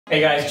Hey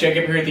guys,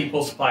 Jacob here with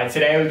ePoolSupply.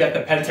 Today we've got the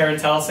Pentair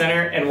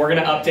IntelliCenter and we're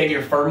going to update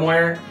your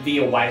firmware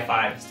via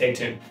Wi-Fi. Stay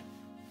tuned.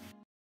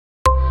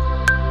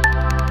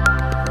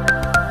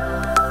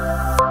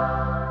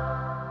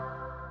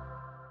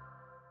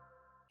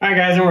 Alright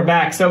guys, and we're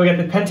back. So we got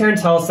the Pentair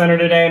IntelliCenter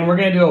today and we're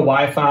going to do a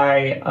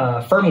Wi-Fi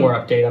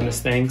firmware update on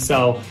this thing.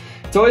 So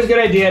it's always a good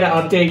idea to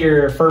update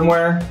your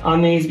firmware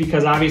on these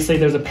because obviously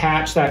there's a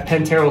patch that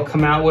Pentair will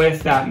come out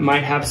with that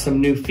might have some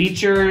new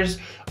features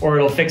or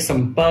it'll fix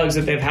some bugs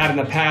that they've had in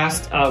the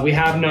past. We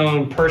have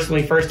known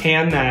personally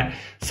firsthand that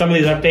some of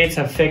these updates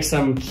have fixed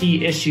some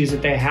key issues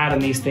that they had on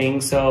these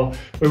things. So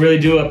we really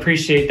do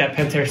appreciate that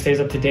Pentair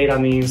stays up to date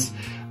on these.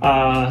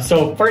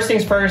 So first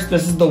things first,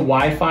 this is the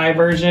Wi-Fi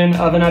version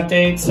of an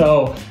update.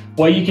 So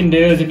what you can do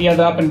is if you have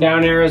the up and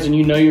down arrows and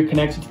you know you're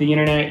connected to the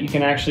internet, you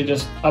can actually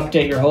just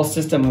update your whole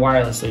system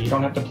wirelessly. You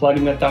don't have to plug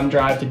in the thumb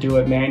drive to do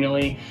it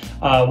manually.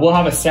 We'll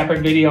have a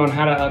separate video on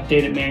how to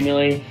update it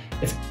manually.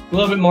 It's a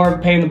little bit more of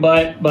a pain in the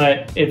butt,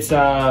 but it's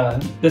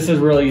this is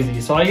real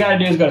easy. So all you gotta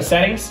do is go to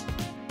settings,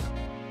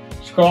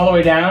 scroll all the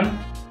way down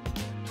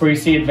to where you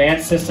see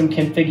advanced system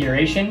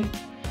configuration.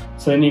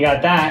 So then you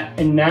got that,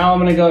 and now I'm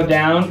gonna go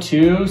down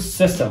to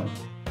system.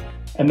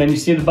 And then you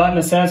see the button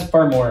that says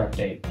firmware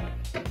update.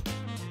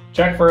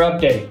 Check for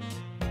update.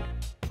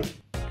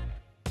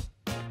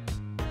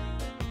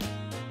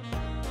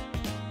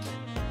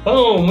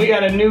 Boom, we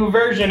got a new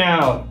version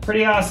out.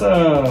 Pretty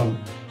awesome.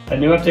 A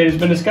new update has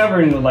been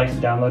discovered and would like to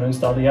download and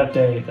install the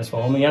update. This will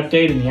only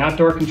update in the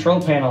outdoor control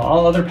panel.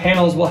 All other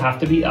panels will have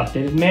to be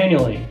updated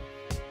manually.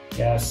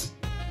 Yes.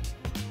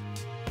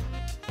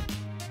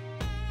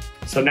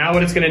 So now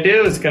what it's gonna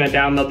do is it's gonna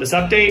download this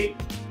update,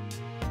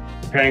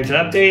 preparing to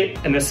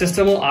update, and the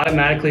system will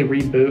automatically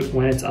reboot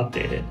when it's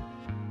updated.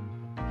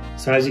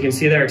 So as you can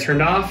see there, it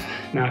turned off,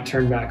 now it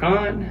turned back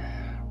on.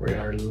 We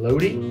are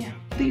loading,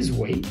 please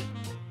wait.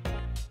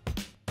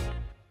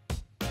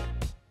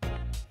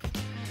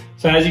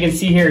 So as you can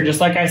see here, just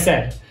like I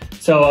said,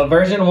 so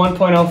version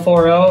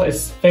 1.040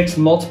 is fixed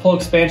multiple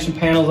expansion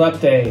panels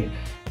update.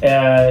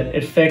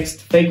 It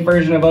fixed fake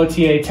version of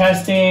OTA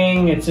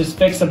testing. It just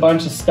fixed a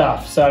bunch of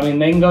stuff. So I mean,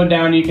 they can go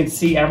down, you can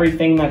see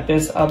everything that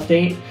this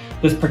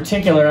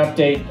particular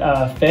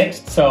update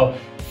fixed. So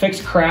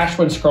fixed crash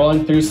when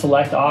scrolling through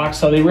select aux.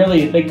 So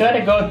they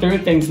gotta go through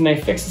things and they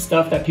fix the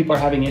stuff that people are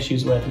having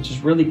issues with, which is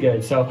really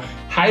good. So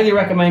highly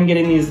recommend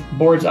getting these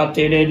boards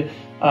updated.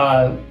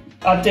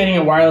 Updating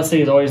it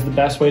wirelessly is always the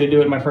best way to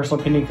do it in my personal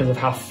opinion because of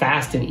how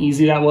fast and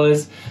easy that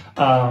was.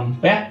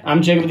 Yeah,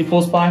 I'm Jacob with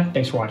ePoolSupply.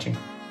 Thanks for watching.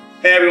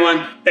 Hey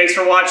everyone, thanks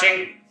for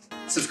watching.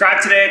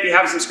 Subscribe today if you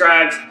haven't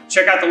subscribed.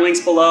 Check out the links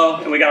below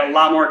and we got a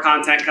lot more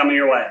content coming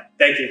your way.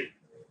 Thank you.